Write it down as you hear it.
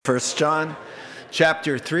First John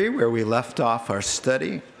chapter 3, where we left off our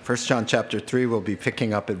study. First John chapter 3, we'll be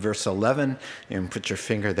picking up at verse 11. And put your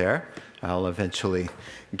finger there. I'll eventually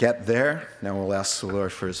get there. Now we'll ask the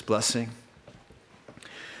Lord for his blessing.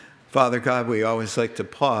 Father God, we always like to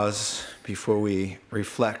pause before we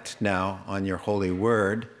reflect now on your holy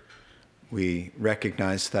word. We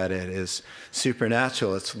recognize that it is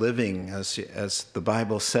supernatural, it's living, as the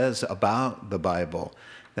Bible says about the Bible,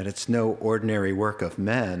 that it's no ordinary work of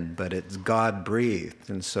men, but it's God-breathed.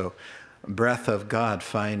 And so, breath of God,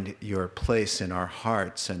 find your place in our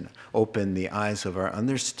hearts and open the eyes of our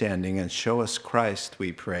understanding and show us Christ,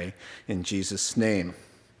 we pray, in Jesus' name.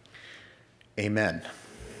 Amen.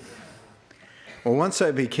 Well, once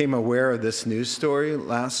I became aware of this news story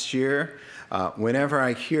last year, whenever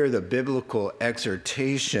I hear the biblical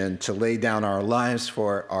exhortation to lay down our lives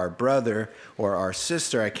for our brother or our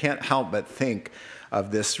sister, I can't help but think of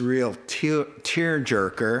this real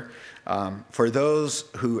tearjerker. For those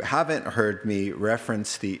who haven't heard me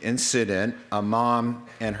reference the incident, a mom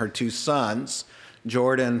and her two sons,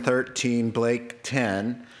 Jordan 13, Blake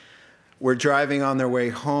 10, were driving on their way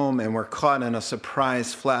home and were caught in a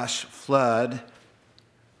surprise flash flood.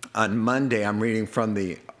 On Monday, I'm reading from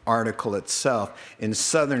the article itself, in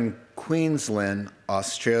southern Queensland,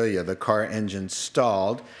 Australia, the car engine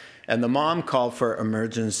stalled, and the mom called for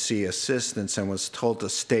emergency assistance and was told to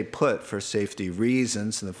stay put for safety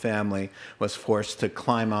reasons. And the family was forced to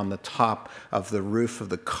climb on the top of the roof of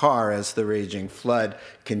the car as the raging flood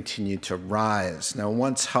continued to rise. Now,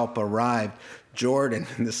 once help arrived, Jordan,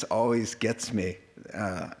 and this always gets me,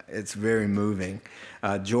 it's very moving,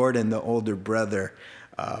 Jordan, the older brother,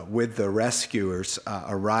 with the rescuers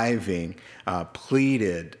arriving,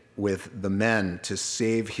 pleaded with the men to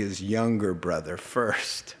save his younger brother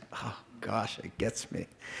first. Oh, gosh, it gets me.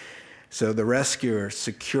 So the rescuer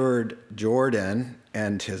secured Jordan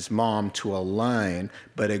and his mom to a line,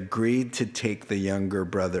 but agreed to take the younger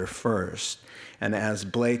brother first. And as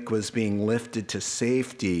Blake was being lifted to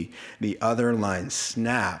safety, the other line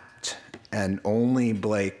snapped, and only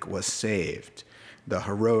Blake was saved. The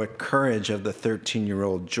heroic courage of the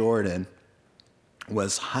 13-year-old Jordan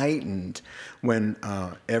was heightened when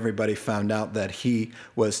everybody found out that he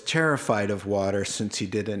was terrified of water since he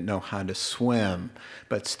didn't know how to swim.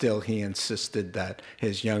 But still, he insisted that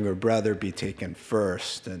his younger brother be taken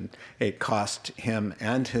first, and it cost him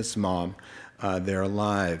and his mom their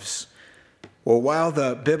lives. Well, while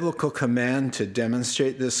the biblical command to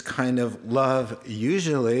demonstrate this kind of love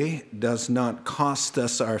usually does not cost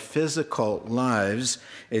us our physical lives,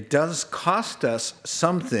 it does cost us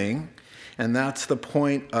something, and that's the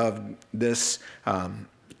point of this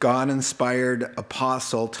God-inspired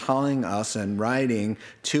apostle telling us and writing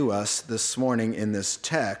to us this morning in this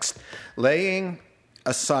text, laying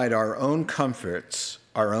aside our own comforts,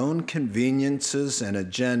 our own conveniences and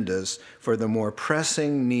agendas for the more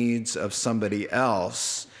pressing needs of somebody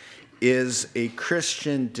else is a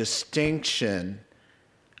Christian distinction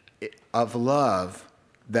of love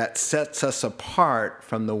that sets us apart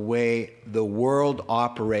from the way the world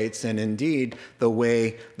operates and indeed the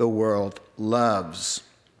way the world loves.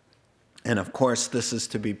 And of course, this is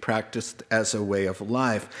to be practiced as a way of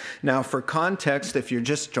life. Now, for context, if you're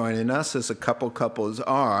just joining us, as a couple couples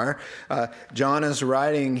are, John is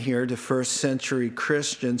writing here to first century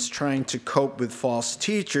Christians trying to cope with false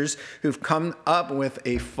teachers who've come up with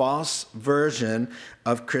a false version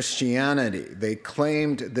of Christianity. They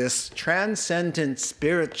claimed this transcendent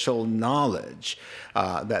spiritual knowledge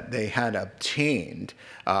that they had obtained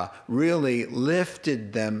really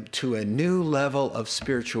lifted them to a new level of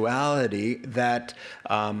spirituality that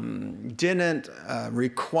didn't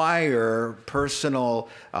require personal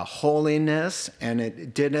holiness, and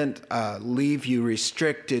it didn't leave you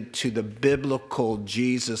restricted to the biblical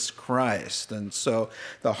Jesus Christ. And so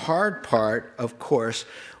the hard part, of course,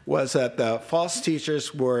 was that the false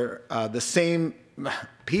teachers were the same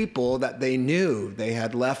people that they knew. They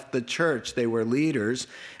had left the church. They were leaders.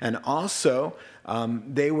 And also,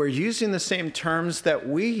 they were using the same terms that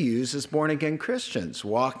we use as born-again Christians,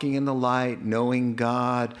 walking in the light, knowing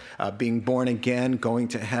God, being born again, going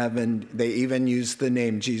to heaven. They even used the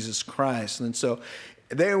name Jesus Christ. And so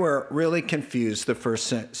they were really confused, the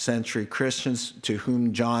first century Christians to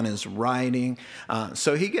whom John is writing.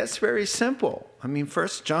 So he gets very simple. I mean,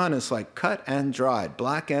 First John is like cut and dried,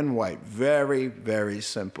 black and white, very, very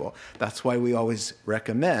simple. That's why we always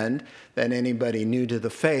recommend that anybody new to the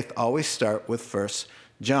faith always start with First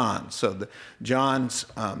John. So John's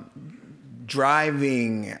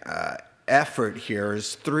driving effort here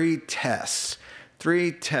is three tests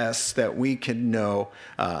that we can know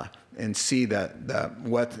and see that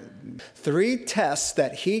what 3 tests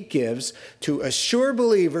that he gives to assure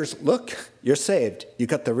believers, look, you're saved. You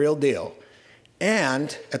got the real deal.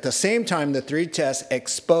 And at the same time, the 3 tests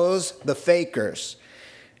expose the fakers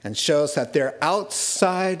and shows that they're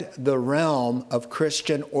outside the realm of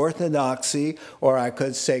Christian orthodoxy, or I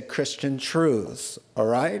could say Christian truths, all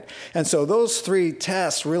right? And so those 3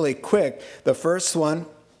 tests, really quick. The first one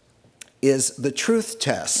is the truth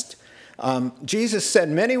test. Jesus said,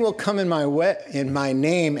 many will come in my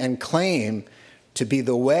name and claim to be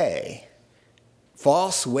the way.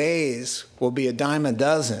 False ways will be a dime a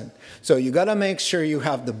dozen. So you got to make sure you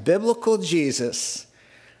have the biblical Jesus,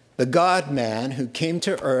 the God-man who came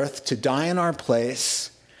to earth to die in our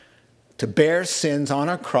place, to bear sins on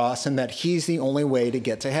a cross, and that he's the only way to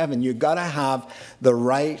get to heaven. You've got to have the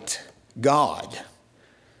right God.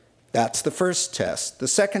 That's the first test. The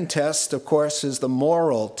second test, of course, is the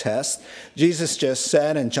moral test. Jesus just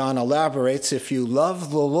said, and John elaborates, if you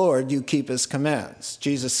love the Lord, you keep his commands.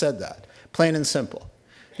 Jesus said that, plain and simple.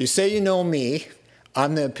 You say you know me,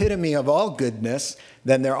 I'm the epitome of all goodness,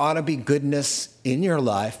 then there ought to be goodness in your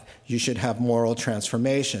life. You should have moral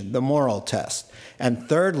transformation, the moral test. And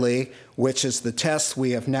thirdly, which is the test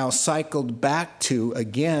we have now cycled back to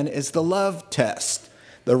again, is the love test,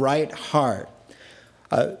 the right heart.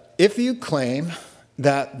 If you claim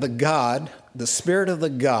that the Spirit of the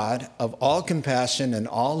God of all compassion and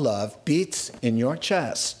all love beats in your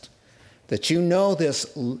chest, that you know this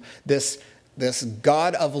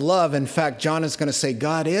God of love, in fact, John is going to say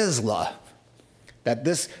God is love, that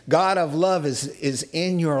this God of love is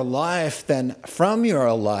in your life, then from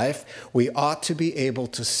your life, we ought to be able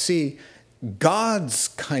to see God's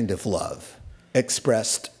kind of love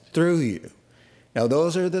expressed through you. Now,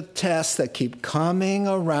 those are the tests that keep coming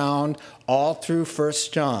around all through 1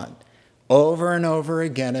 John, over and over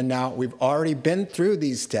again. And now we've already been through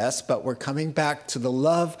these tests, but we're coming back to the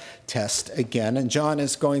love test again. And John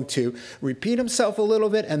is going to repeat himself a little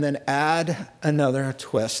bit and then add another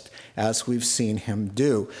twist as we've seen him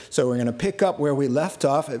do. So we're going to pick up where we left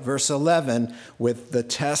off at verse 11 with the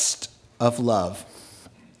test of love.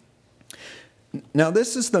 Now,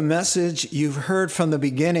 this is the message you've heard from the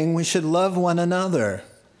beginning. We should love one another.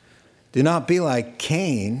 Do not be like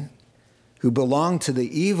Cain, who belonged to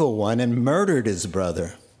the evil one and murdered his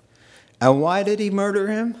brother. And why did he murder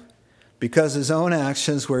him? Because his own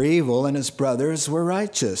actions were evil and his brothers were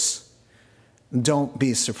righteous. Don't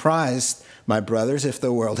be surprised, my brothers, if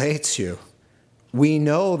the world hates you. We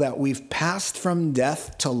know that we've passed from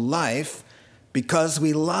death to life because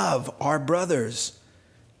we love our brothers.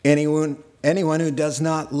 Anyone who does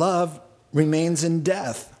not love remains in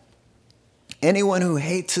death. Anyone who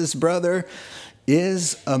hates his brother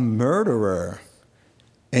is a murderer.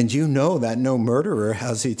 And you know that no murderer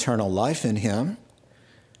has eternal life in him.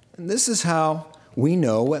 And this is how we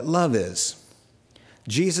know what love is.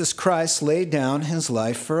 Jesus Christ laid down his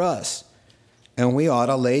life for us, and we ought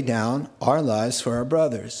to lay down our lives for our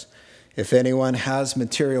brothers. If anyone has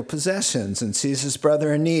material possessions and sees his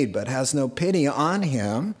brother in need but has no pity on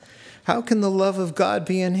him, how can the love of God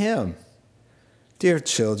be in him? Dear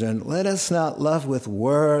children, let us not love with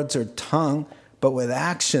words or tongue, but with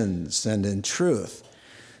actions and in truth.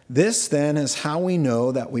 This, then, is how we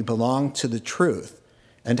know that we belong to the truth,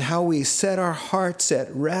 and how we set our hearts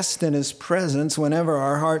at rest in his presence whenever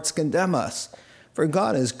our hearts condemn us. For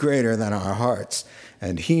God is greater than our hearts,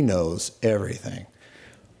 and he knows everything.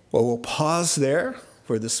 Well, we'll pause there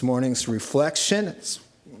for this morning's reflection. It's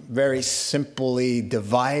very simply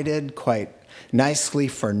divided quite nicely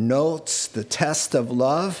for notes. The test of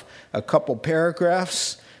love, a couple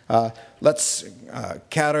paragraphs. Let's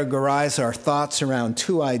categorize our thoughts around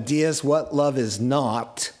 2 ideas: what love is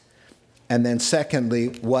not, and then secondly,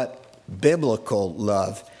 what biblical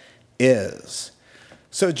love is.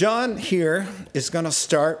 So John here is going to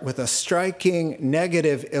start with a striking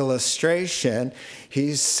negative illustration.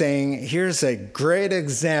 He's saying, here's a great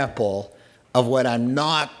example of what I'm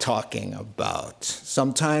not talking about.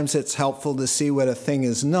 Sometimes it's helpful to see what a thing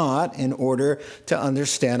is not in order to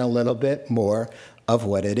understand a little bit more of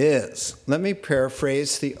what it is. Let me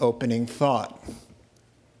paraphrase the opening thought.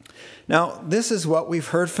 Now, this is what we've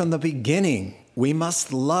heard from the beginning. We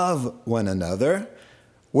must love one another.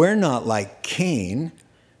 We're not like Cain,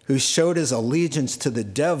 who showed his allegiance to the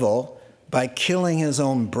devil by killing his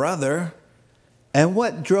own brother. And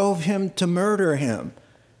what drove him to murder him?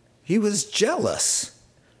 He was jealous.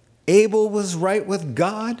 Abel was right with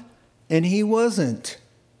God, and he wasn't.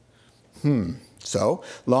 So,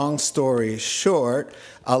 long story short,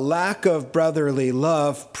 a lack of brotherly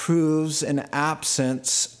love proves an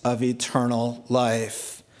absence of eternal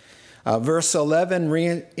life. Verse 11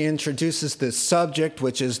 reintroduces this subject,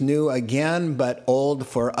 which is new again, but old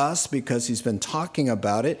for us because he's been talking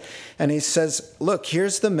about it. And he says, look,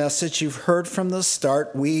 here's the message you've heard from the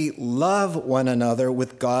start. We love one another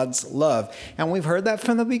with God's love. And we've heard that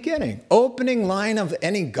from the beginning. Opening line of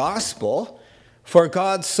any gospel, for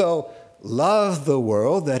God so loved the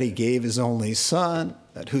world that he gave his only Son,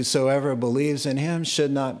 that whosoever believes in him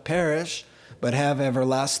should not perish, but have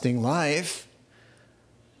everlasting life.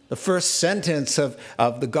 The first sentence of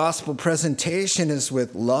the gospel presentation is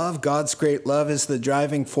with love. God's great love is the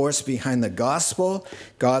driving force behind the gospel.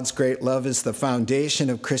 God's great love is the foundation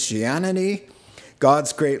of Christianity.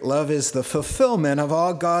 God's great love is the fulfillment of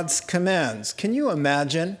all God's commands. Can you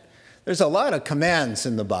imagine? There's a lot of commands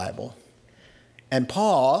in the Bible. And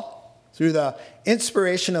Paul, through the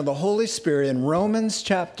inspiration of the Holy Spirit in Romans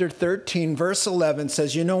chapter 13, verse 11,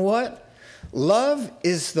 says, you know what? Love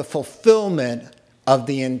is the fulfillment of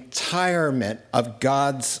the entirement of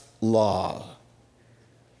God's law.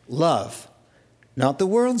 Love. Not the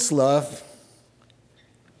world's love,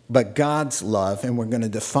 but God's love. And we're going to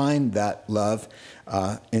define that love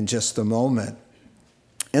in just a moment.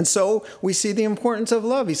 And so we see the importance of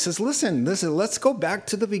love. He says, listen, let's go back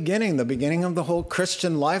to the beginning of the whole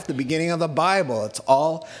Christian life, the beginning of the Bible. It's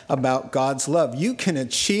all about God's love. You can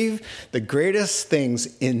achieve the greatest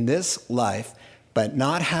things in this life, but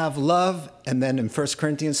not have love. And then in 1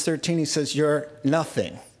 Corinthians 13, he says, you're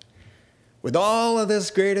nothing. With all of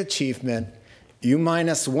this great achievement, you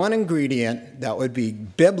minus one ingredient, that would be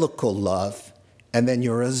biblical love, and then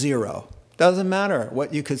you're a zero. Doesn't matter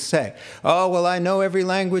what you could say. Oh, well, I know every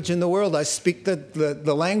language in the world. I speak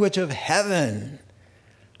the language of heaven.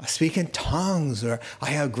 I speak in tongues, or I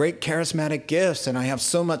have great charismatic gifts, and I have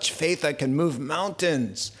so much faith I can move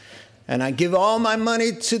mountains. And I give all my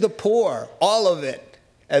money to the poor, all of it,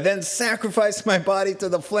 and then sacrifice my body to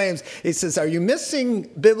the flames. He says, are you missing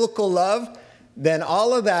biblical love? Then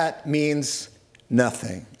all of that means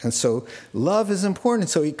nothing. And so love is important.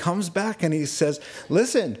 So he comes back and he says,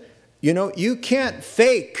 listen, you can't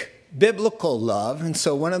fake biblical love. And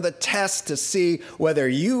so one of the tests to see whether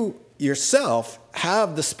you yourself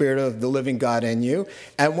have the Spirit of the living God in you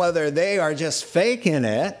and whether they are just faking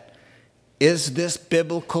it is this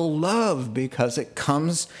biblical love, because it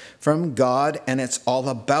comes from God and it's all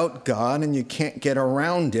about God and you can't get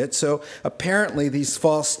around it. So apparently these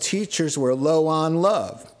false teachers were low on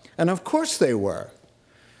love. And of course they were.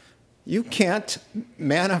 You can't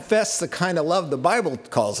manifest the kind of love the Bible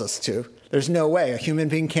calls us to. There's no way. A human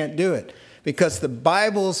being can't do it. Because the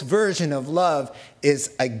Bible's version of love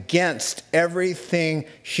is against everything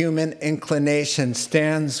human inclination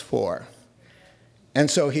stands for. And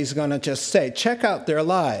so he's going to just say, check out their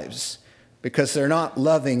lives, because they're not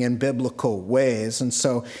loving in biblical ways. And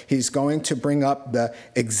so he's going to bring up the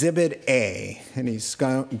Exhibit A, and he's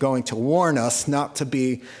going to warn us not to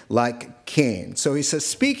be like Cain. So he says,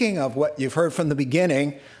 speaking of what you've heard from the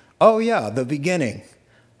beginning, oh yeah, the beginning.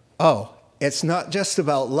 Oh, it's not just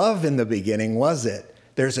about love in the beginning, was it?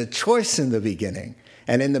 There's a choice in the beginning.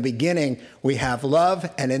 And in the beginning, we have love,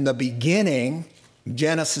 and in the beginning,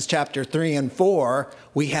 Genesis chapter 3 and 4,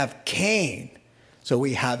 we have Cain. So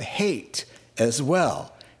we have hate as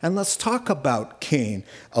well. And let's talk about Cain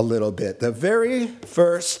a little bit. The very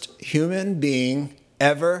first human being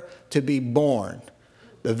ever to be born.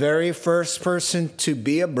 The very first person to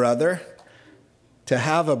be a brother, to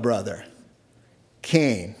have a brother.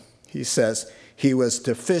 Cain, he says, he was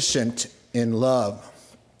deficient in love.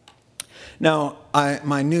 Now,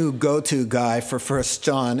 my new go-to guy for 1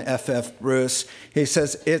 John, F.F. Bruce, he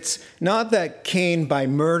says, it's not that Cain, by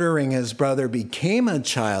murdering his brother, became a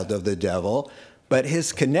child of the devil, but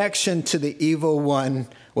his connection to the evil one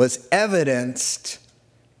was evidenced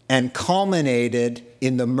and culminated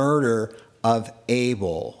in the murder of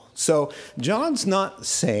Abel. So John's not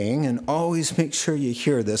saying, and always make sure you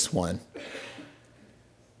hear this one,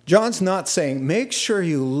 John's not saying, make sure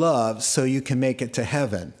you love so you can make it to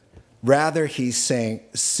heaven. Rather, he's saying,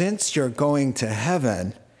 since you're going to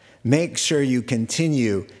heaven, make sure you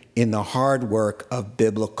continue in the hard work of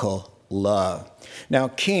biblical love. Now,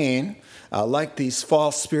 Cain, like these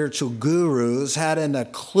false spiritual gurus, hadn't a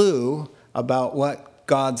clue about what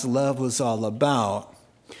God's love was all about.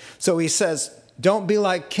 So he says, don't be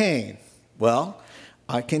like Cain. Well,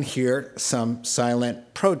 I can hear some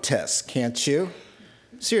silent protests, can't you?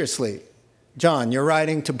 Seriously, John, you're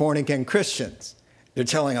writing to born-again Christians. They're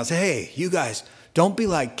telling us, hey, you guys, don't be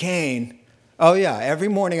like Cain. Oh, yeah, every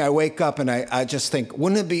morning I wake up and I just think,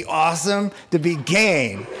 wouldn't it be awesome to be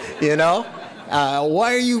Cain,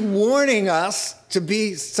 Why are you warning us to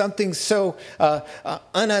be something so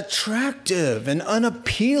unattractive and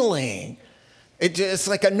unappealing? It's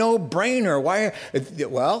like a no-brainer.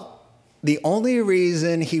 Well, the only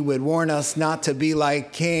reason he would warn us not to be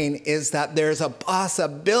like Cain is that there's a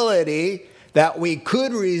possibility that we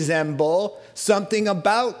could resemble something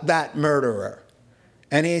about that murderer.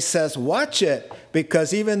 And he says, watch it,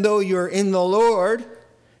 because even though you're in the Lord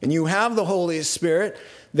and you have the Holy Spirit,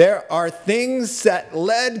 there are things that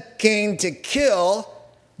led Cain to kill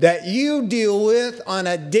that you deal with on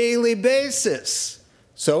a daily basis.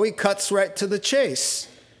 So he cuts right to the chase.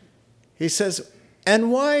 He says,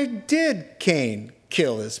 and why did Cain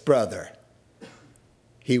kill his brother?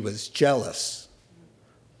 He was jealous.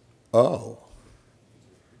 Oh.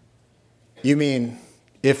 You mean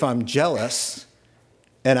if I'm jealous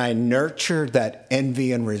and I nurture that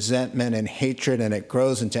envy and resentment and hatred and it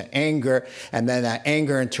grows into anger and then that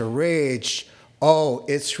anger into rage, oh,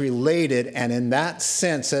 it's related. And in that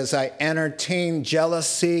sense, as I entertain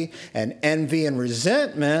jealousy and envy and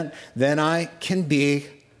resentment, then I can be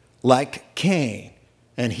like Cain.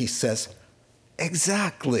 And he says,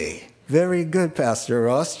 exactly. Very good, Pastor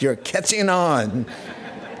Ross. You're catching on.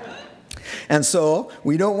 And so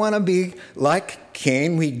we don't want to be like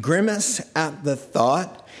Cain. We grimace at the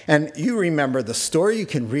thought. And you remember the story. You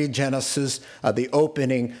can read Genesis, the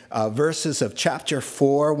opening verses of chapter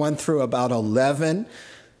 4, 1 through about 11.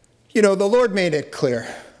 You know, the Lord made it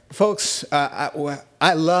clear. Folks,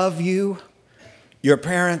 I love you. Your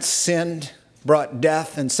parents sinned, brought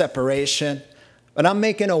death and separation. But I'm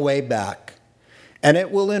making a way back. And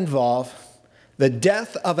it will involve the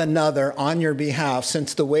death of another on your behalf,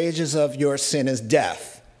 since the wages of your sin is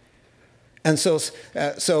death. And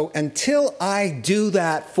so until I do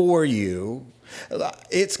that for you,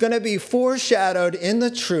 it's going to be foreshadowed in the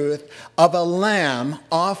truth of a lamb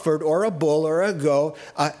offered, or a bull or a goat.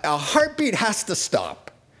 A heartbeat has to stop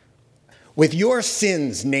with your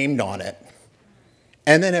sins named on it.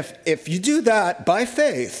 And then if you do that by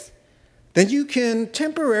faith, then you can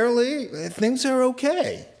temporarily, things are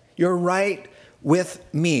okay. You're right with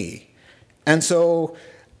me. And so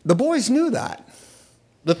the boys knew that.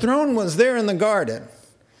 The throne was there in the garden.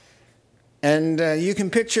 And you can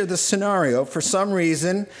picture the scenario. For some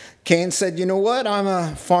reason, Cain said, you know what? I'm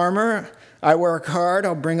a farmer. I work hard.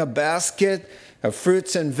 I'll bring a basket of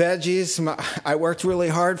fruits and veggies. I worked really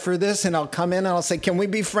hard for this. And I'll come in and I'll say, can we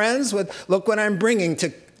be friends? Look what I'm bringing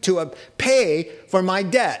to pay for my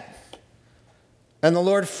debt. And the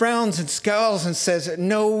Lord frowns and scowls and says,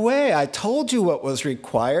 no way. I told you what was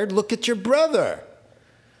required. Look at your brother.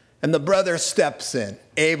 And the brother steps in.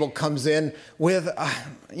 Abel comes in with,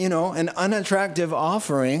 an unattractive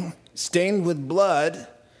offering stained with blood.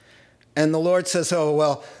 And the Lord says, oh,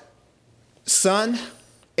 well, son,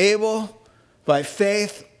 Abel, by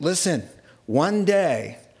faith, listen, one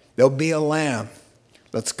day there'll be a lamb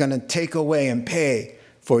that's going to take away and pay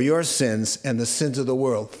for your sins and the sins of the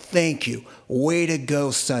world. Thank you. Way to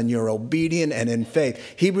go, son. You're obedient and in faith.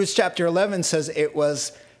 Hebrews chapter 11 says it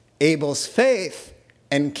was Abel's faith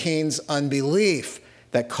and Cain's unbelief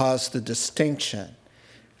that caused the distinction.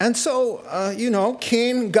 And so,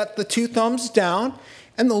 Cain got the 2 thumbs down,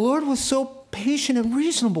 and the Lord was so patient and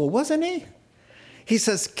reasonable, wasn't he? He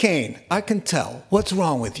says, Cain, I can tell. What's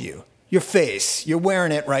wrong with you? Your face. You're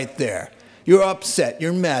wearing it right there. You're upset.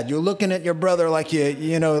 You're mad. You're looking at your brother like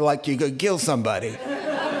like you could kill somebody.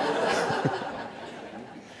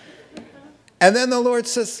 And then the Lord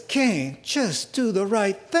says, Cain, just do the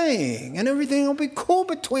right thing and everything will be cool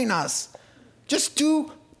between us. Just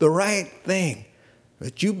do the right thing.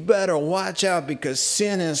 But you better watch out, because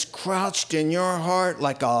sin is crouched in your heart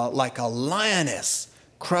like a lioness,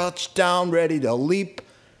 crouched down, ready to leap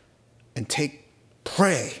and take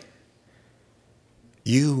prey.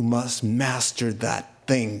 You must master that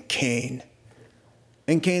thing, Cain.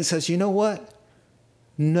 And Cain says, you know what?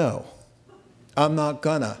 No, I'm not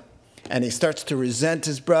gonna. And he starts to resent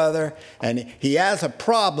his brother, and he has a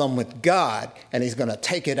problem with God, and he's going to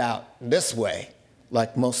take it out this way,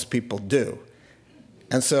 like most people do.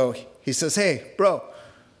 And so he says, hey, bro,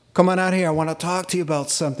 come on out here. I want to talk to you about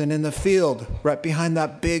something in the field right behind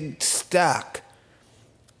that big stack.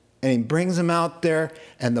 And he brings him out there,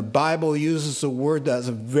 and the Bible uses a word that's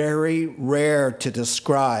very rare to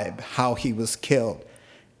describe how he was killed.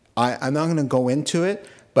 I'm not going to go into it,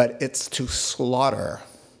 but it's to slaughter.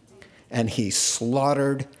 And he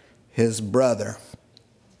slaughtered his brother.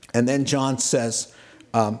 And then John says,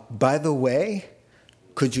 by the way,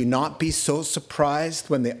 could you not be so surprised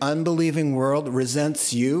when the unbelieving world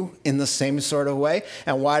resents you in the same sort of way?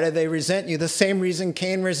 And why do they resent you? The same reason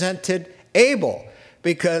Cain resented Abel.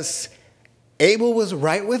 Because Abel was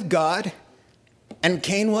right with God and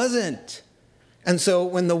Cain wasn't. And so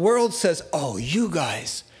when the world says, oh, you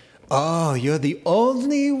guys, oh, you're the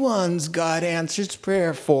only ones God answers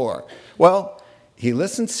prayer for. Well, he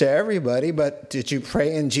listens to everybody, but did you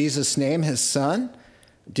pray in Jesus' name, his son?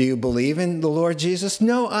 Do you believe in the Lord Jesus?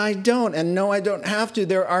 No, I don't. And no, I don't have to.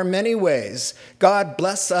 There are many ways. God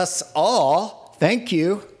bless us all. Thank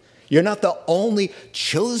you. You're not the only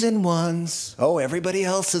chosen ones. Oh, everybody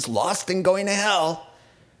else is lost and going to hell.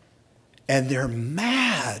 And they're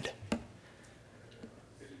mad.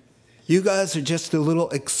 You guys are just a little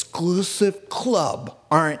exclusive club,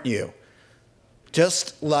 aren't you?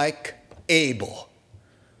 Just like Abel.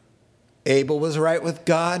 Abel was right with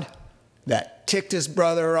God. That ticked his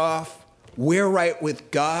brother off. We're right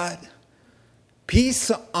with God. Peace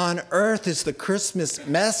on earth is the Christmas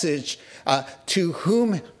message. Upon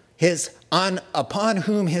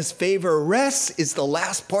whom his favor rests is the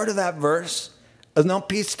last part of that verse. There's no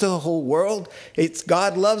peace to the whole world. It's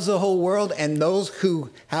God loves the whole world, and those who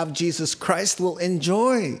have Jesus Christ will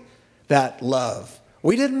enjoy that love.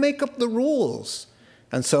 We didn't make up the rules.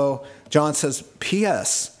 And so John says,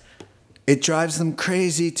 P.S., it drives them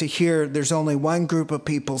crazy to hear there's only one group of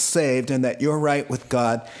people saved and that you're right with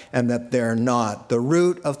God and that they're not. The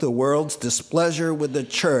root of the world's displeasure with the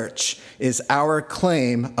church is our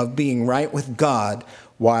claim of being right with God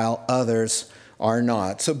while others are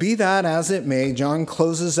not. So be that as it may, John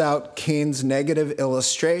closes out Cain's negative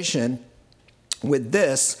illustration with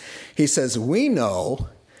this. He says, we know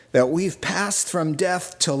that we've passed from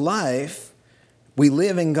death to life. We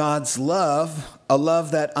live in God's love, a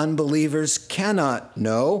love that unbelievers cannot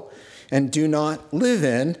know and do not live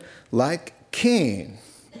in, like Cain.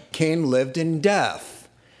 Cain lived in death.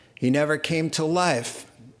 He never came to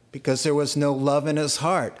life because there was no love in his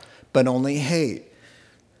heart, but only hate.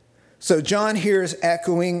 So John here is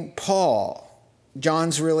echoing Paul.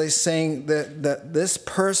 John's really saying that this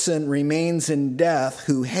person remains in death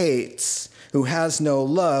who hates, who has no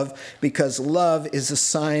love, because love is a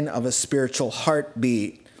sign of a spiritual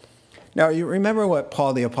heartbeat. Now, you remember what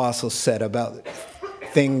Paul the Apostle said about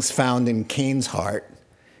things found in Cain's heart?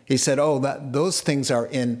 He said, those things are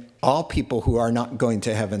in all people who are not going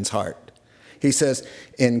to heaven's heart. He says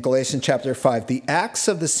in Galatians chapter 5, the acts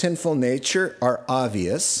of the sinful nature are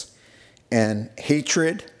obvious, and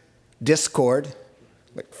hatred, discord,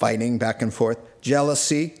 like fighting back and forth,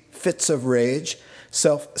 jealousy, fits of rage,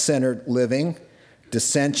 self-centered living,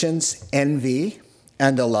 dissensions, envy,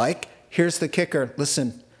 and the like. Here's the kicker.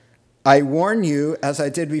 Listen, I warn you, as I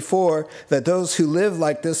did before, that those who live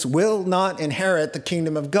like this will not inherit the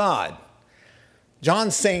kingdom of God.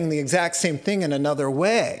 John's saying the exact same thing in another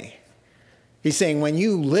way. He's saying when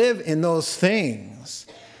you live in those things,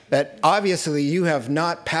 that obviously you have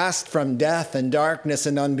not passed from death and darkness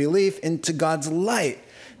and unbelief into God's light.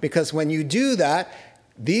 Because when you do that,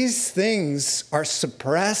 these things are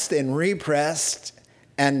suppressed and repressed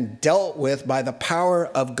and dealt with by the power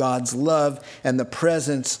of God's love and the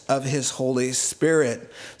presence of his Holy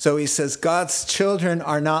Spirit. So he says God's children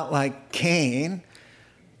are not like Cain.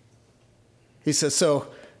 He says, so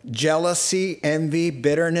jealousy, envy,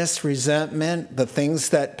 bitterness, resentment, the things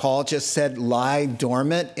that Paul just said lie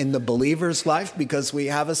dormant in the believer's life because we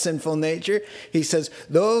have a sinful nature. He says,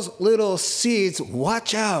 those little seeds,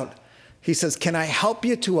 watch out. He says, can I help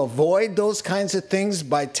you to avoid those kinds of things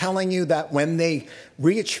by telling you that when they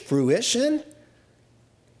reach fruition,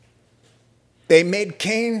 they made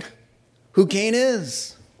Cain who Cain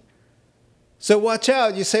is. So watch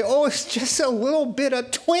out. You say, it's just a little bit, a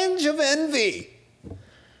twinge of envy.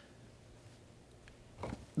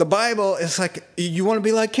 The Bible is like, you want to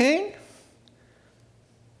be like Cain?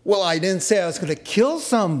 Well, I didn't say I was going to kill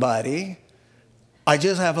somebody. I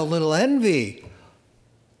just have a little envy.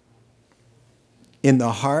 In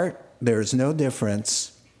the heart, there is no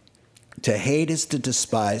difference. To hate is to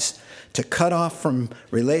despise. To cut off from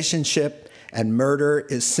relationship and murder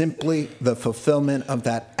is simply the fulfillment of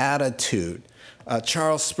that attitude.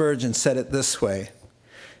 Charles Spurgeon said it this way.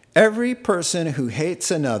 Every person who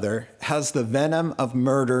hates another has the venom of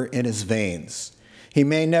murder in his veins. He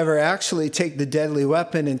may never actually take the deadly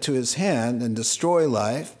weapon into his hand and destroy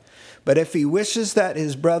life, but if he wishes that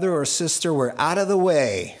his brother or sister were out of the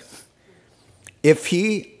way, if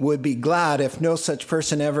he would be glad if no such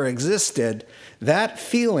person ever existed, that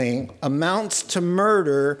feeling amounts to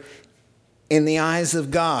murder in the eyes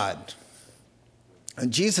of God.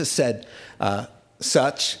 And Jesus said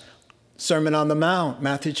such, Sermon on the Mount,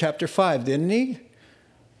 Matthew chapter 5, didn't he?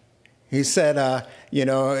 He said,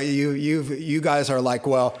 you guys are like,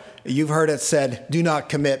 well, you've heard it said, do not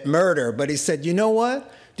commit murder. But he said, you know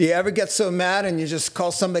what? Do you ever get so mad and you just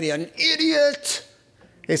call somebody an idiot?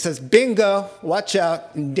 He says, bingo, watch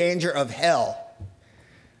out, in danger of hell.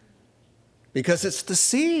 Because it's the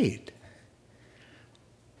seed.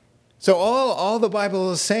 So all the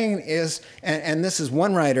Bible is saying is, and this is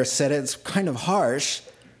one writer said it, it's kind of harsh,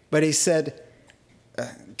 but he said,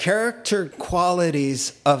 character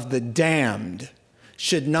qualities of the damned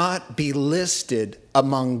should not be listed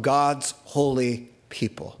among God's holy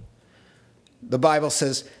people. The Bible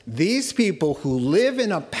says these people who live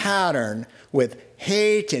in a pattern with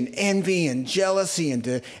hate and envy and jealousy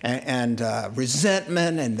and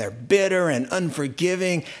resentment, and they're bitter and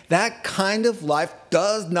unforgiving, that kind of life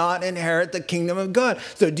does not inherit the kingdom of God.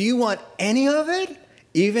 So do you want any of it?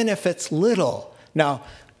 Even if it's little. Now,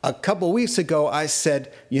 a couple weeks ago, I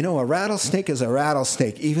said, a rattlesnake is a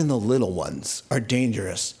rattlesnake. Even the little ones are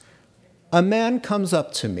dangerous. A man comes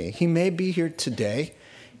up to me. He may be here today.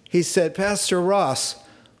 He said, Pastor Ross,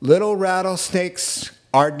 little rattlesnakes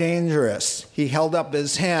are dangerous. He held up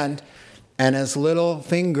his hand, and his little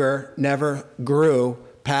finger never grew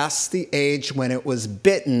past the age when it was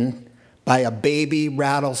bitten by a baby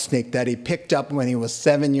rattlesnake that he picked up when he was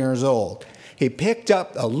 7 years old. He picked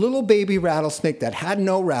up a little baby rattlesnake that had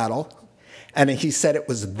no rattle, and he said it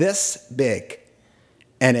was this big,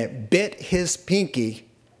 and it bit his pinky,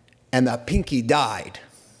 and the pinky died.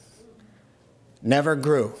 Never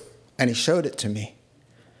grew. And he showed it to me.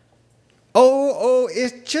 Oh,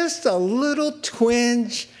 it's just a little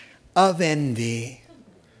twinge of envy.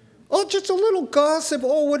 Oh, just a little gossip.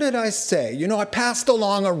 Oh, what did I say? I passed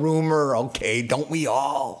along a rumor. Okay, don't we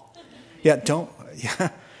all? Yeah,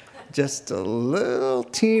 just a little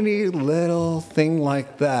teeny little thing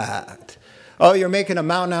like that. Oh, you're making a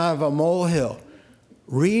mountain out of a molehill.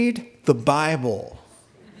 Read the Bible.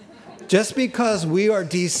 Just because we are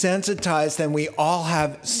desensitized and we all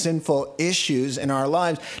have sinful issues in our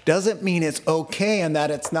lives doesn't mean it's okay and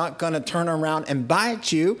that it's not going to turn around and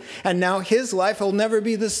bite you. And now his life will never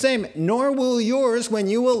be the same, nor will yours when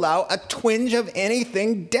you allow a twinge of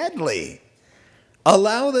anything deadly.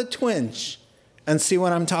 Allow the twinge and see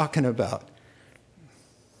what I'm talking about.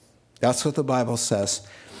 That's what the Bible says.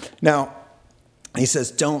 Now, he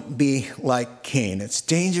says, don't be like Cain. It's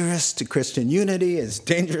dangerous to Christian unity. It's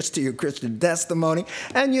dangerous to your Christian testimony.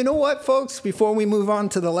 And you know what, folks? Before we move on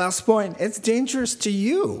to the last point, it's dangerous to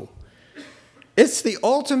you. It's the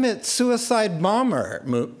ultimate suicide bomber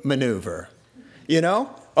maneuver.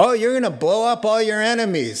 Oh, you're going to blow up all your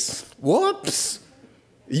enemies. Whoops.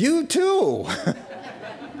 You too.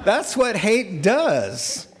 That's what hate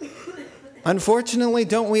does. Unfortunately,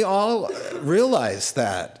 don't we all realize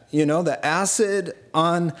that? The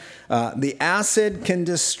acid can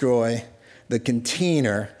destroy the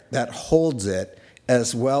container that holds it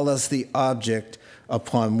as well as the object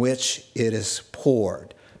upon which it is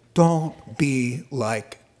poured. Don't be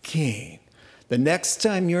like Cain. The next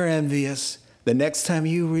time you're envious, the next time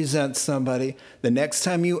you resent somebody, the next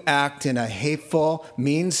time you act in a hateful,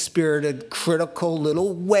 mean-spirited, critical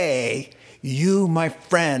little way, you, my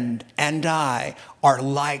friend, and I are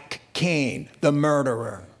like Cain, the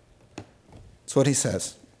murderer. That's what he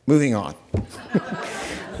says. Moving on.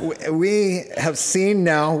 We have seen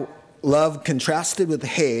now love contrasted with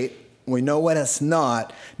hate. We know what it's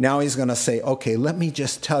not. Now he's going to say, okay, let me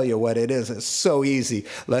just tell you what it is. It's so easy.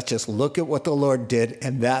 Let's just look at what the Lord did,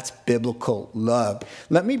 and that's biblical love.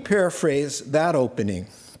 Let me paraphrase that opening.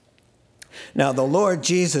 Now, the Lord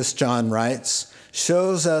Jesus, John writes,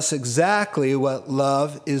 shows us exactly what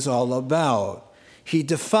love is all about. He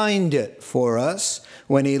defined it for us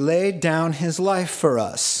when he laid down his life for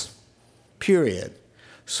us, period.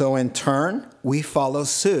 So in turn, we follow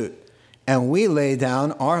suit, and we lay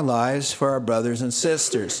down our lives for our brothers and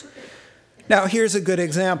sisters. Now, here's a good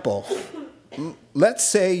example. Let's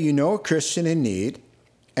say you know a Christian in need,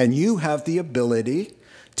 and you have the ability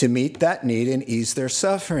to meet that need and ease their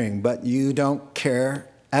suffering, but you don't care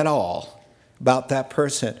at all about that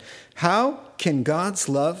person. How can God's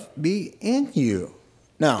love be in you?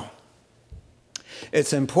 Now,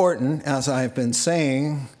 it's important, as I've been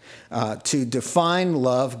saying, to define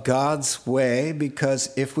love God's way,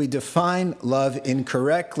 because if we define love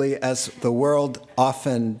incorrectly, as the world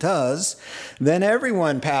often does, then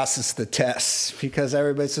everyone passes the test, because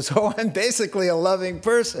everybody says, oh, I'm basically a loving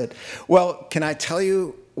person. Well, can I tell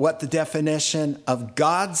you what the definition of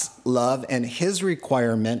God's love and his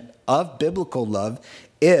requirement of biblical love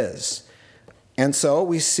is? And so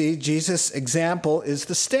we see Jesus' example is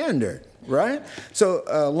the standard, right? So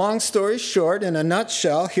long story short, in a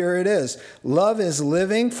nutshell, here it is. Love is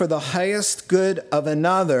living for the highest good of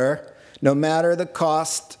another, no matter the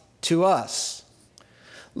cost to us.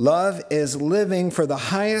 Love is living for the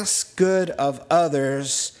highest good of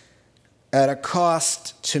others at a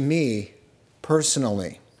cost to me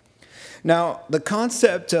personally. Now, the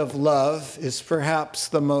concept of love is perhaps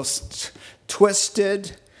the most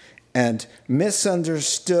twisted and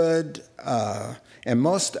misunderstood and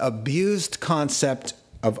most abused concept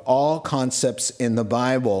of all concepts in the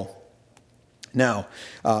Bible. Now,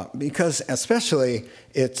 because especially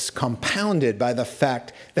it's compounded by the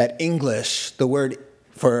fact that English, the word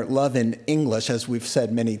for love in English, as we've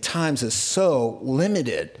said many times, is so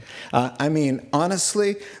limited.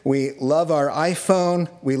 Honestly, we love our iPhone,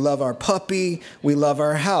 we love our puppy, we love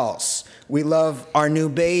our house, we love our new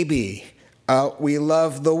baby, we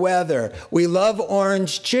love the weather, we love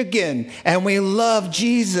orange chicken, and we love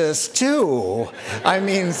Jesus too.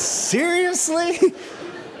 Seriously?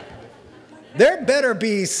 There better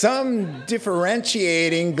be some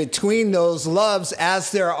differentiating between those loves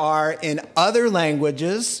as there are in other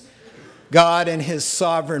languages. God, in his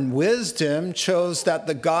sovereign wisdom, chose that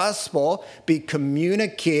the gospel be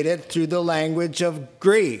communicated through the language of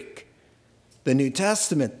Greek. The New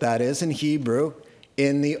Testament, that is, in Hebrew,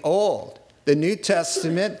 in the Old. The New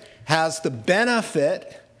Testament has the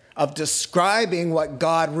benefit of describing what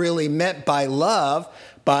God really meant by love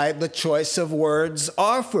by the choice of words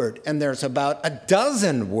offered. And there's about a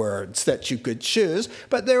dozen words that you could choose,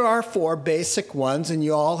 but there are 4 basic ones, and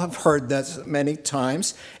you all have heard this many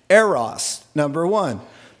times. Eros, number 1.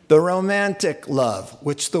 The romantic love,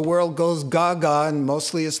 which the world goes gaga and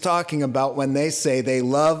mostly is talking about when they say they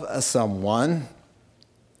love someone.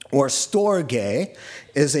 Or storge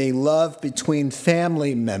is a love between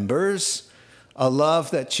family members, a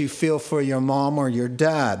love that you feel for your mom or your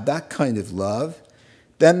dad, that kind of love.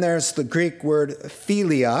 Then there's the Greek word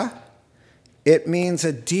philia. It means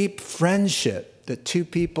a deep friendship that 2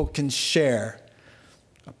 people can share,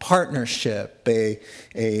 a partnership, a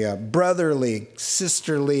brotherly,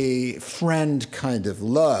 sisterly, friend kind of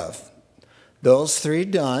love. Those 3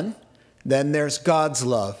 done. Then there's God's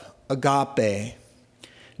love, agape.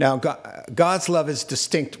 Now, God's love is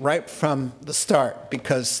distinct right from the start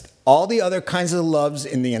because all the other kinds of loves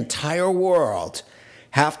in the entire world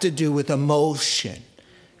have to do with emotion,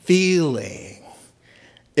 feeling.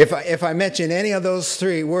 If I mention any of those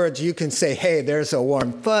 3 words, you can say, hey, there's a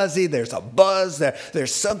warm fuzzy, there's a buzz,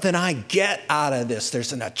 there's something I get out of this.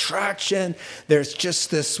 There's an attraction. There's just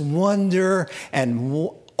this wonder and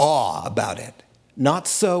awe about it. Not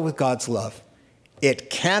so with God's love. It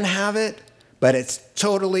can have it, but it's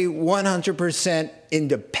totally 100%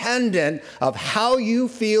 independent of how you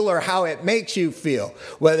feel or how it makes you feel,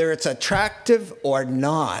 whether it's attractive or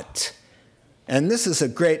not. And this is a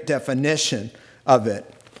great definition of it.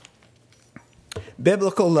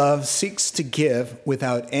 Biblical love seeks to give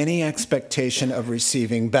without any expectation of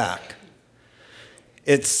receiving back.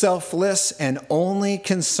 It's selfless and only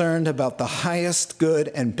concerned about the highest good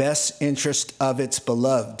and best interest of its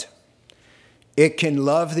beloved. It can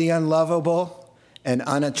love the unlovable and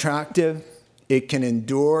unattractive. It can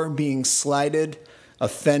endure being slighted,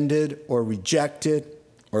 offended, or rejected,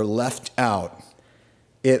 or left out.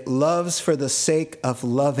 It loves for the sake of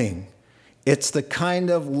loving. It's the kind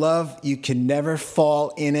of love you can never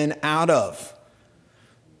fall in and out of.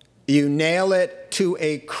 You nail it to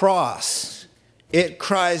a cross. It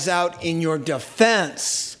cries out in your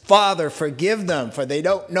defense, Father, forgive them, for they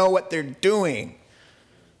don't know what they're doing.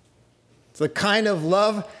 It's the kind of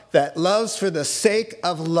love that loves for the sake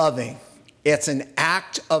of loving. It's an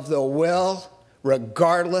act of the will,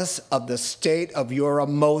 regardless of the state of your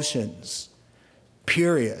emotions.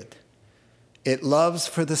 Period. It loves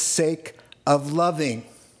for the sake of loving.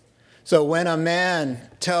 So when a man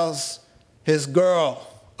tells his girl,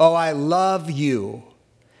 oh, I love you,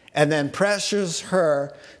 and then pressures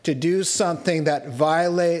her to do something that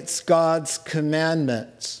violates God's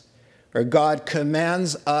commandments, or God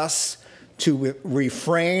commands us to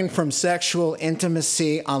refrain from sexual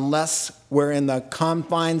intimacy unless we're in the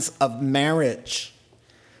confines of marriage.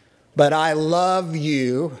 But I love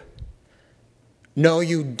you. No,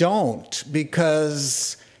 you don't,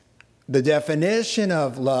 because the definition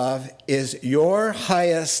of love is your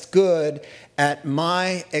highest good at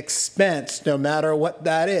my expense, no matter what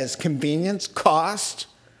that is. Convenience, cost,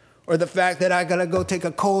 or the fact that I got to go take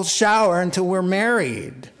a cold shower until we're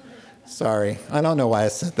married. Sorry, I don't know why I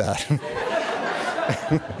said that.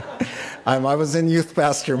 I was in youth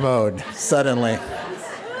pastor mode suddenly.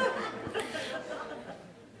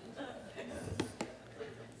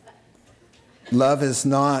 Love is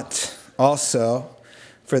not also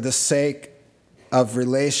for the sake of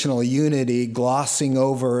relational unity, glossing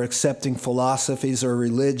over or accepting philosophies or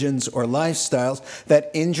religions or lifestyles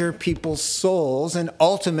that injure people's souls and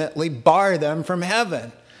ultimately bar them from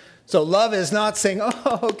heaven. So love is not saying,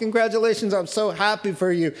 oh, congratulations, I'm so happy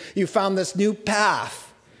for you. You found this new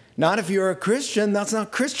path. Not if you're a Christian, that's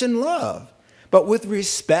not Christian love. But with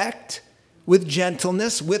respect, with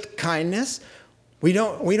gentleness, with kindness, we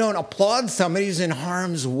don't applaud somebody who's in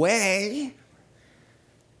harm's way.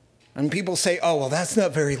 And people say, oh, well, that's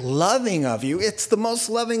not very loving of you. It's the most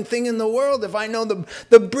loving thing in the world. If I know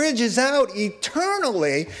the bridge is out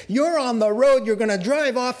eternally, you're on the road, you're going to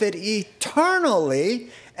drive off it eternally,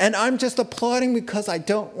 and I'm just applauding because I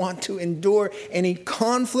don't want to endure any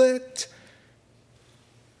conflict.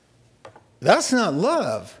 That's not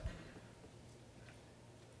love.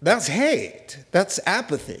 That's hate. That's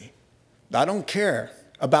apathy. I don't care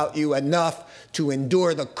about you enough to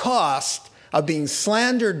endure the cost of being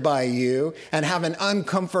slandered by you and have an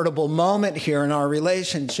uncomfortable moment here in our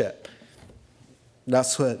relationship.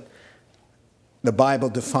 That's what the Bible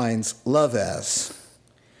defines love as.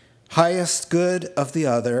 Highest good of the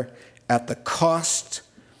other at the cost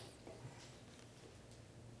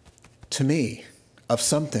to me of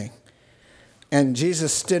something. And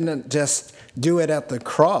Jesus didn't just do it at the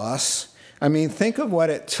cross. I mean, think of what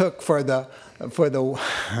it took for the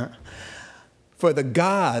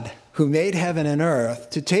God who made heaven and earth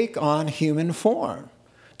to take on human form,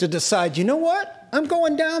 to decide, you know what? I'm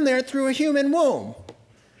going down there through a human womb.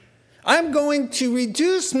 I'm going to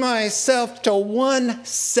reduce myself to one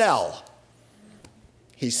cell.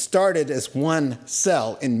 He started as one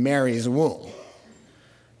cell in Mary's womb.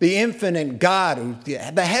 The infinite God,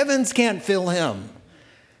 the heavens can't fill him.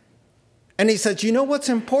 And he said, you know what's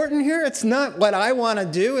important here? It's not what I want to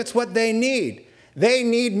do, it's what they need. They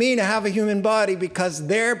need me to have a human body because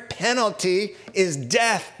their penalty is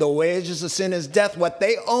death. The wages of sin is death. What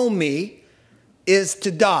they owe me is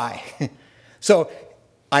to die. So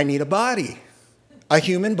I need a body, a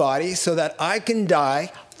human body, so that I can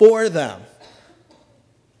die for them.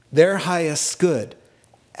 Their highest good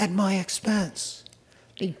at my expense.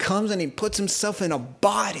 He comes and he puts himself in a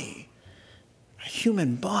body, a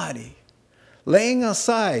human body, laying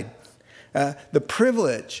aside the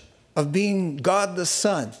privilege of being God the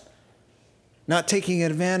Son, not taking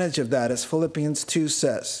advantage of that, as Philippians 2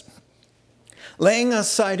 says. Laying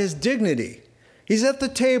aside his dignity. He's at the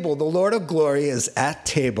table. The Lord of glory is at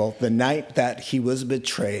table the night that he was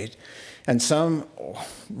betrayed. And some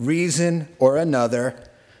reason or another,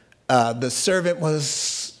 the servant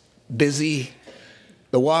was busy.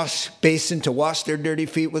 The wash basin to wash their dirty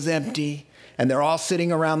feet was empty. And they're all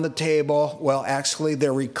sitting around the table. Well, actually,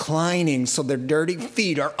 they're reclining, so their dirty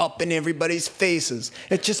feet are up in everybody's faces.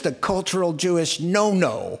 It's just a cultural Jewish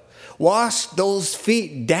no-no. Wash those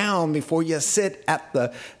feet down before you sit at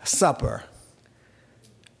the supper.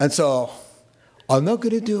 And so, I'm not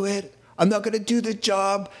going to do it. I'm not going to do the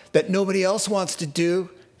job that nobody else wants to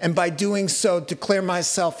do. And by doing so, declare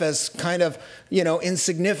myself as kind of,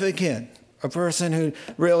 insignificant. A person who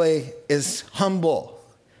really is humble.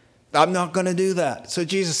 I'm not going to do that. So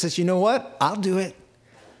Jesus says, you know what? I'll do it.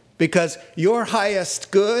 Because your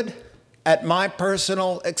highest good at my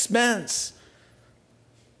personal expense.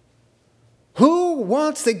 Who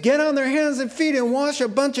wants to get on their hands and feet and wash a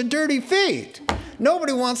bunch of dirty feet?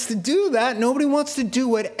 Nobody wants to do that. Nobody wants to do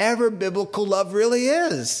whatever biblical love really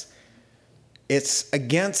is. It's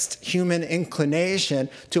against human inclination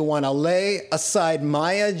to want to lay aside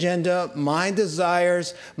my agenda, my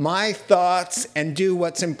desires, my thoughts, and do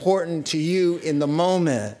what's important to you in the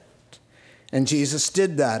moment. And Jesus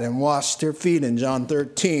did that and washed their feet in John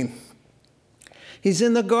 13. He's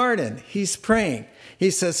in the garden. He's praying. He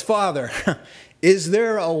says, Father, is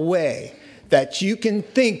there a way that you can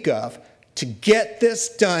think of to get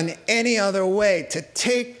this done any other way, to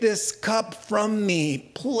take this cup from me,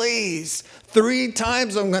 please? 3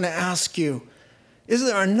 times I'm going to ask you, is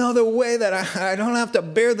there another way that I don't have to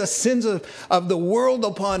bear the sins of the world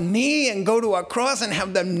upon me and go to a cross and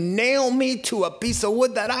have them nail me to a piece of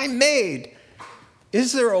wood that I made?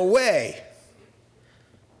 Is there a way?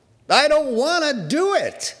 I don't want to do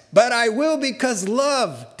it, but I will because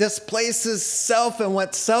love displaces self and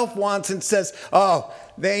what self wants and says, oh,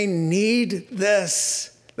 they need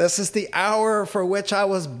this. This is the hour for which I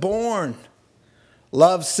was born.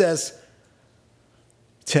 Love says,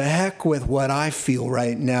 to heck with what I feel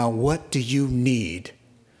right now. What do you need?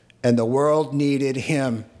 And the world needed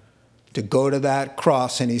him to go to that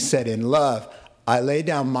cross. And he said, in love, I lay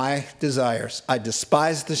down my desires. I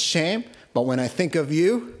despise the shame, but when I think of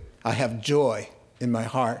you, I have joy in my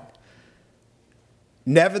heart.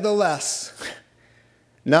 Nevertheless,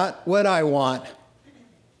 not what I want,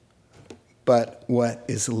 but what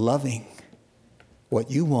is loving, what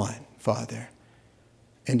you want, Father.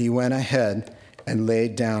 And he went ahead and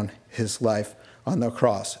laid down his life on the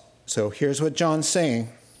cross. So here's what John's saying.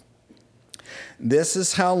 This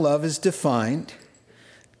is how love is defined.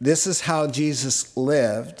 This is how Jesus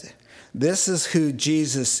lived. This is who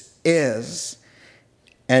Jesus is.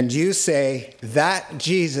 And you say that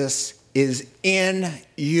Jesus is in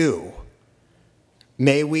you.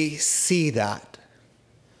 May we see that.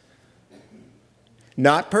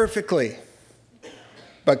 Not perfectly,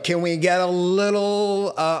 but can we get a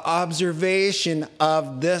little observation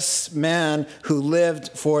of this man who lived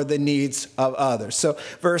for the needs of others? So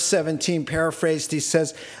verse 17, paraphrased, he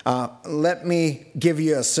says, let me give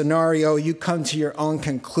you a scenario. You come to your own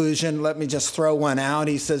conclusion. Let me just throw one out.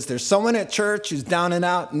 He says, there's someone at church who's down and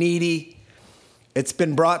out, needy. It's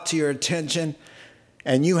been brought to your attention,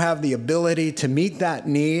 and you have the ability to meet that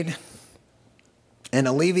need and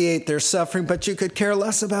alleviate their suffering, but you could care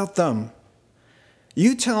less about them.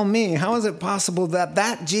 You tell me, how is it possible that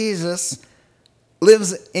that Jesus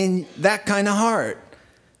lives in that kind of heart?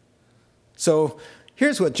 So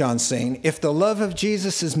here's what John's saying. If the love of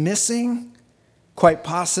Jesus is missing, quite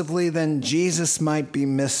possibly then Jesus might be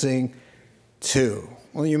missing too.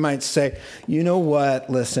 Well, you might say, you know what?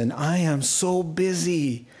 Listen, I am so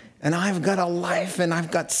busy and I've got a life and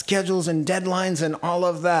I've got schedules and deadlines and all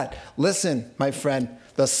of that. Listen, my friend,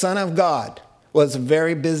 the Son of God was a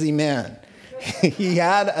very busy man. He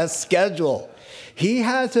had a schedule. He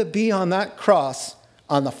had to be on that cross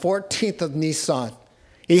on the 14th of Nisan.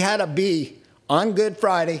 He had to be on Good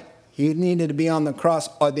Friday. He needed to be on the cross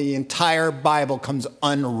or the entire Bible comes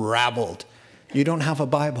unraveled. You don't have a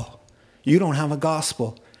Bible. You don't have a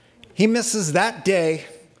gospel. He misses that day.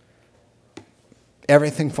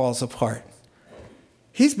 Everything falls apart.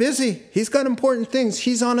 He's busy. He's got important things.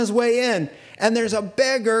 He's on his way in. And there's a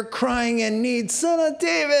beggar crying in need. Son of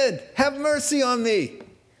David, have mercy on me.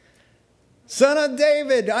 Son of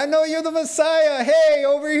David, I know you're the Messiah. Hey,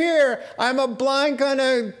 over here, I'm a blind kind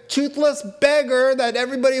of toothless beggar that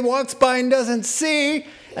everybody walks by and doesn't see.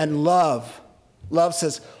 And love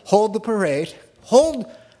says, hold the parade. Hold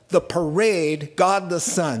the parade, God the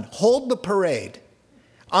Son. Hold the parade.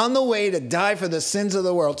 On the way to die for the sins of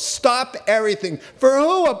the world. Stop everything. For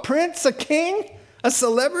who? A prince? A king? A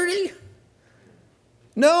celebrity?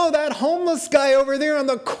 No, that homeless guy over there on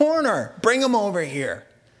the corner. Bring him over here.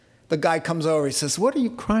 The guy comes over. He says, what are you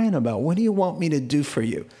crying about? What do you want me to do for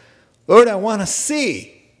you? Lord, I want to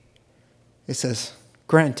see. He says,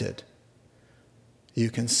 granted, you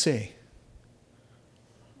can see.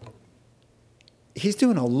 He's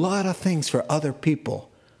doing a lot of things for other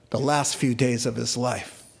people the last few days of his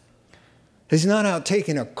life. He's not out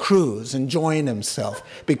taking a cruise, enjoying himself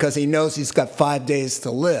because he knows he's got 5 days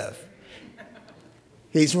to live.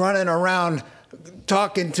 He's running around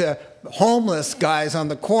talking to homeless guys on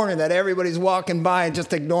the corner that everybody's walking by and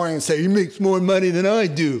just ignoring and saying, he makes more money than I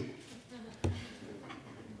do.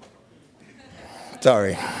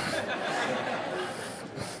 Sorry.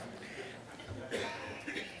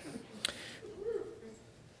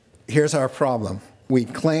 Here's our problem. We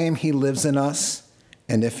claim he lives in us,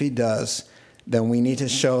 and if he does, then we need to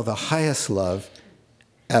show the highest love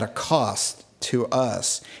at a cost to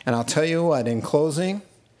us. And I'll tell you what, in closing,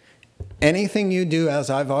 anything you do, as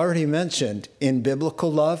I've already mentioned, in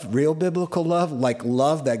biblical love, real biblical love, like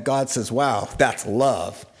love that God says, wow, that's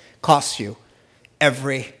love, costs you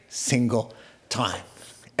every single time.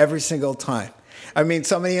 Every single time. I mean,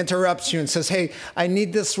 somebody interrupts you and says, hey, I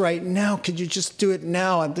need this right now. Could you just do it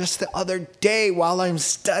now? And just the other day while I'm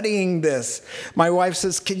studying this, my wife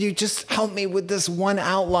says, could you just help me with this one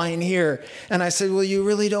outline here? And I said, well, you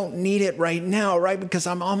really don't need it right now, right? Because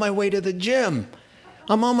I'm on my way to the gym.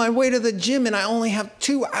 I'm on my way to the gym and I only have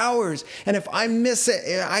 2 hours. And if I miss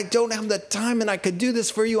it, I don't have the time and I could do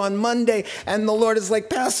this for you on Monday. And the Lord is like,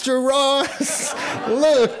 Pastor Ross,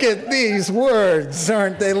 look at these words.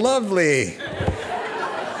 Aren't they lovely?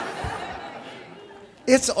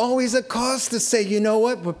 It's always a cost to say, you know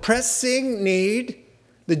what? We're pressing need.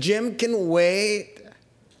 The gym can wait.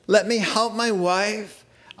 Let me help my wife.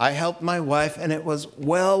 I helped my wife and it was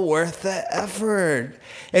well worth the effort.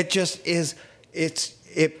 It just is.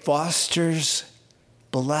 It fosters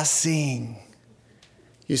blessing.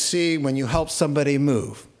 You see, when you help somebody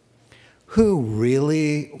move, who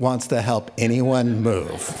really wants to help anyone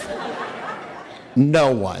move?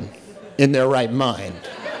 No one in their right mind.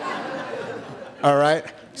 All right?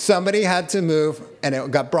 Somebody had to move, and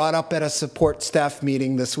it got brought up at a support staff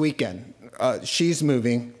meeting this weekend. she's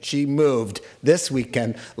moving. She moved this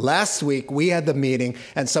weekend. Last week, we had the meeting,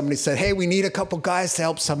 and somebody said, hey, we need a couple guys to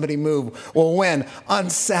help somebody move. Well, when? On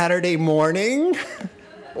Saturday morning,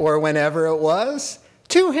 or whenever it was,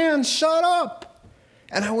 2 hands shot up.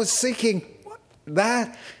 And I was thinking,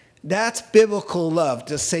 that's biblical love,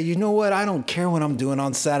 to say, you know what, I don't care what I'm doing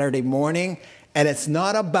on Saturday morning. And it's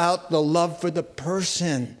not about the love for the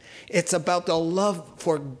person. It's about the love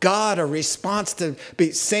for God, a response to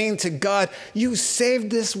be saying to God, you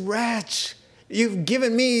saved this wretch. You've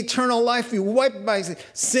given me eternal life. You wiped my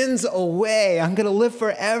sins away. I'm going to live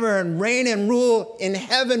forever and reign and rule in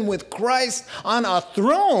heaven with Christ on a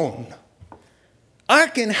throne. I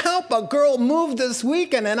can help a girl move this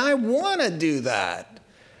weekend, and I want to do that.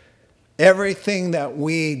 Everything that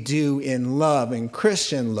we do in love, in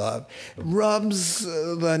Christian love, rubs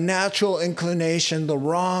the natural inclination the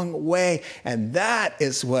wrong way. And that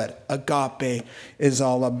is what agape is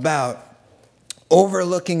all about.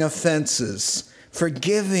 Overlooking offenses,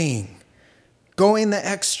 forgiving, going the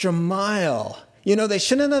extra mile. You know, they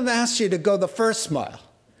shouldn't have asked you to go the first mile,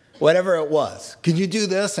 whatever it was. Could you do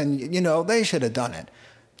this? And, you know, they should have done it.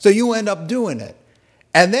 So you end up doing it.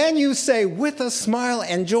 And then you say, with a smile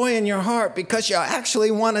and joy in your heart, because you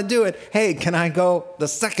actually want to do it, hey, can I go the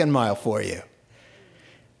second mile for you?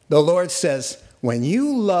 The Lord says, when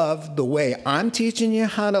you love the way I'm teaching you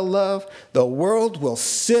how to love, the world will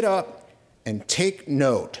sit up and take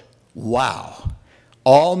note. Wow,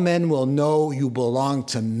 all men will know you belong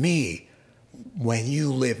to me when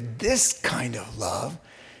you live this kind of love.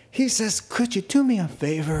 He says, could you do me a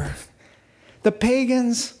favor? The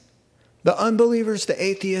pagans, the unbelievers, the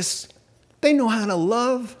atheists, they know how to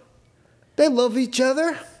love. They love each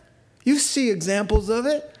other. You see examples of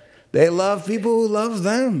it. They love people who love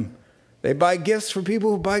them. They buy gifts for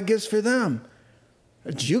people who buy gifts for them.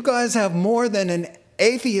 But you guys have more than an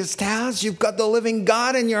atheist has. You've got the living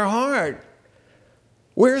God in your heart.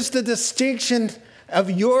 Where's the distinction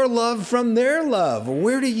of your love from their love?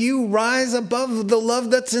 Where do you rise above the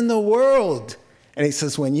love that's in the world? And he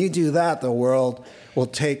says, when you do that, the world will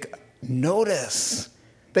take notice.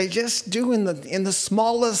 They just do in the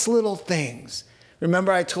smallest little things.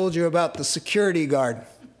 Remember I told you about the security guard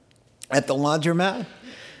at the laundromat,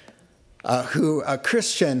 who a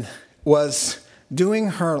Christian was doing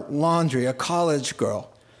her laundry, a college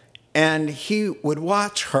girl, and he would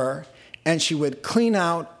watch her, and she would clean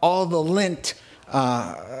out all the lint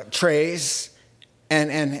trays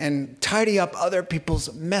and tidy up other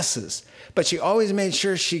people's messes. But she always made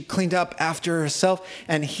sure she cleaned up after herself.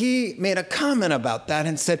 And he made a comment about that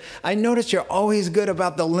and said, I noticed you're always good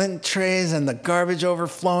about the lint trays and the garbage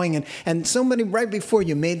overflowing. And somebody right before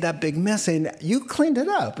you made that big mess and you cleaned it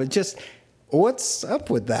up. It just, what's up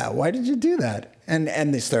with that? Why did you do that? And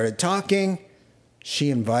they started talking.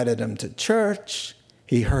 She invited him to church.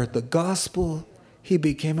 He heard the gospel. He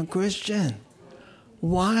became a Christian.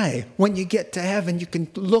 Why? When you get to heaven, you can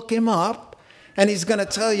look him up. And he's going to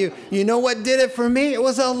tell you, you know what did it for me? It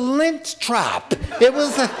was a lint trap. It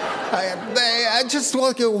was I just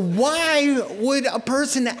look at, why would a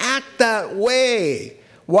person act that way?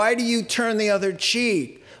 Why do you turn the other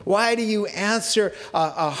cheek? Why do you answer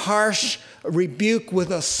a harsh rebuke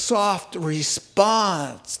with a soft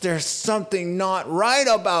response? There's something not right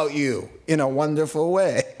about you in a wonderful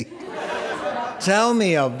way. Tell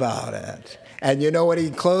me about it. And you know what he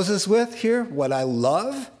closes with here? What I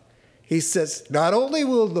love? He says, not only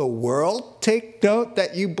will the world take note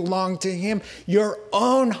that you belong to him, your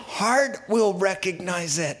own heart will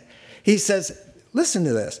recognize it. He says, listen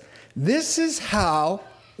to this. This is how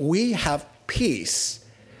we have peace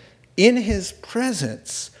in his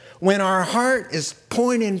presence when our heart is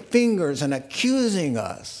pointing fingers and accusing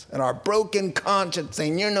us and our broken conscience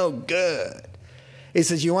saying, you're no good. He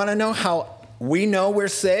says, you want to know how we know we're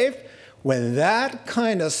saved? When that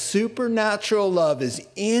kind of supernatural love is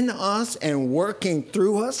in us and working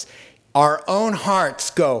through us, our own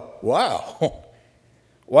hearts go, wow,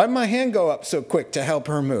 why'd my hand go up so quick to help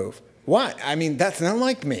her move? Why? I mean, that's not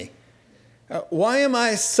like me. Why am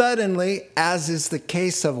I suddenly, as is the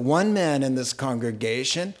case of one man in this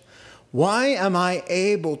congregation, why am I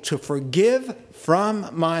able to forgive from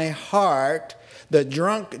my heart the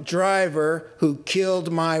drunk driver who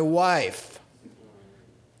killed my wife?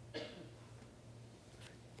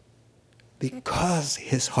 Because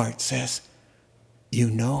his heart says, you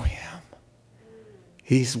know him.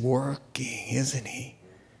 He's working, isn't he?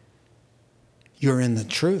 You're in the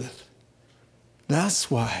truth. That's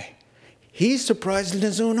why he's surprised in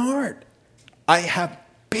his own heart. I have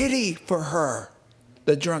pity for her,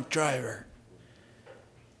 the drunk driver.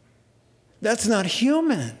 That's not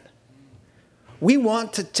human. We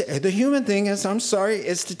want to, the human thing is, I'm sorry,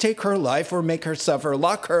 is to take her life or make her suffer,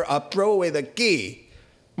 lock her up, throw away the key.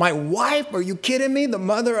 My wife, are you kidding me? The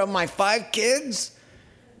mother of my 5 kids?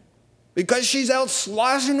 Because she's out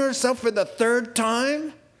sloshing herself for the 3rd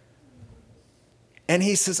time? And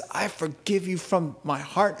he says, I forgive you from my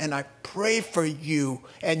heart, and I pray for you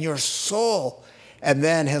and your soul. And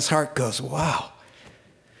then his heart goes, wow,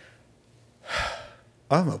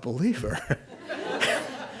 I'm a believer.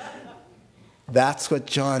 That's what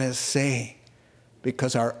John is saying.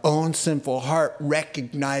 Because our own sinful heart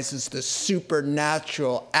recognizes the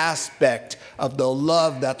supernatural aspect of the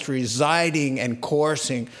love that's residing and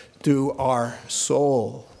coursing through our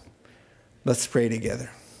soul. Let's pray together.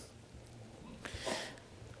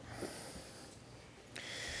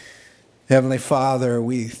 Heavenly Father,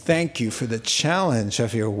 we thank you for the challenge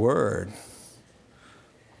of your word.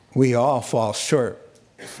 We all fall short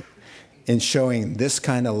in showing this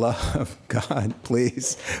kind of love. God,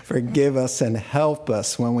 please forgive us and help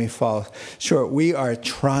us when we fall short. We are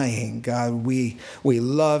trying, God. We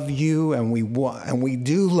love you and we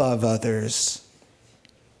do love others.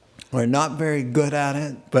 We're not very good at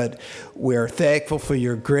it, but we're thankful for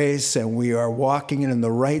your grace and we are walking in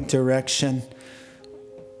the right direction.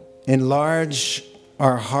 Enlarge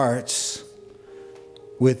our hearts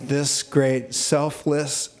with this great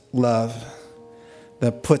selfless love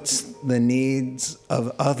that puts the needs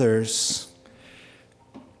of others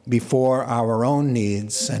before our own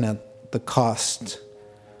needs and at the cost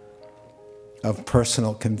of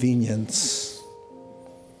personal convenience.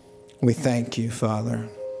 We thank you, Father.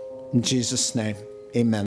 In Jesus' name, amen.